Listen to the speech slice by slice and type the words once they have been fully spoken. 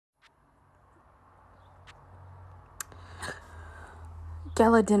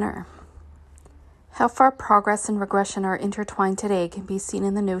Gala dinner. How far progress and regression are intertwined today can be seen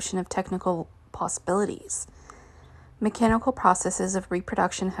in the notion of technical possibilities. Mechanical processes of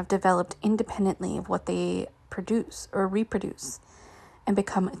reproduction have developed independently of what they produce or reproduce and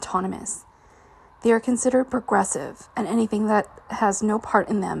become autonomous. They are considered progressive, and anything that has no part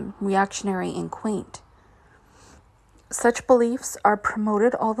in them reactionary and quaint. Such beliefs are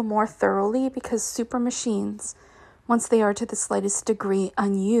promoted all the more thoroughly because super machines, once they are to the slightest degree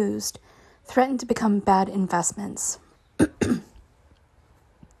unused, threaten to become bad investments.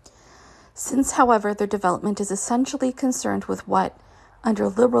 Since, however, their development is essentially concerned with what, under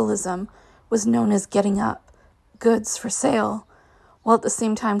liberalism, was known as getting up goods for sale, while at the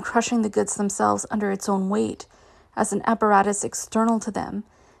same time crushing the goods themselves under its own weight as an apparatus external to them,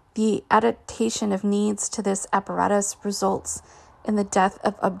 the adaptation of needs to this apparatus results in the death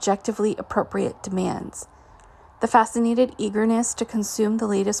of objectively appropriate demands. The fascinated eagerness to consume the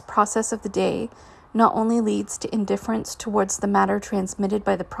latest process of the day not only leads to indifference towards the matter transmitted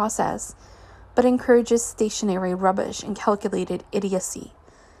by the process, but encourages stationary rubbish and calculated idiocy.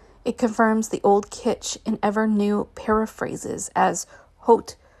 It confirms the old kitsch in ever-new paraphrases as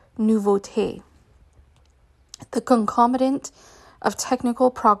haute nouveauté. The concomitant of technical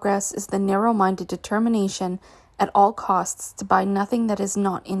progress is the narrow-minded determination at all costs to buy nothing that is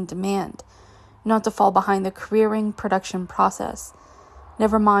not in demand, not to fall behind the careering production process,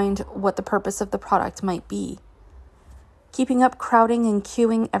 never mind what the purpose of the product might be. Keeping up crowding and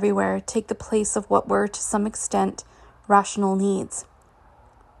queuing everywhere take the place of what were, to some extent, rational needs.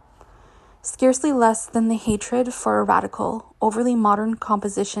 Scarcely less than the hatred for a radical, overly modern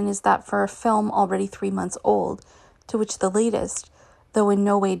composition is that for a film already 3 months old, to which the latest, though in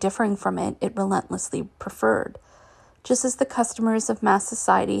no way differing from it relentlessly preferred. Just as the customers of mass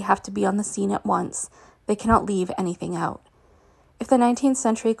society have to be on the scene at once, they cannot leave anything out. If the 19th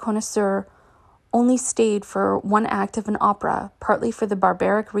century connoisseur only stayed for one act of an opera, partly for the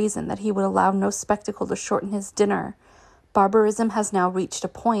barbaric reason that he would allow no spectacle to shorten his dinner, barbarism has now reached a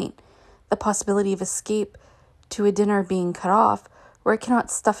point, the possibility of escape to a dinner being cut off, where it cannot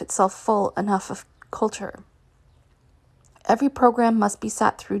stuff itself full enough of culture. Every program must be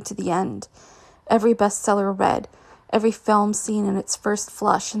sat through to the end, every bestseller read, every film seen in its first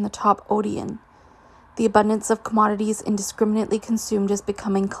flush in the top Odeon. The abundance of commodities indiscriminately consumed is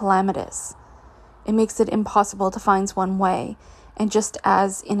becoming calamitous. It makes it impossible to find one way, and just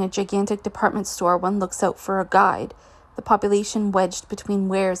as in a gigantic department store one looks out for a guide, the population wedged between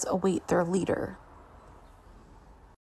wares await their leader.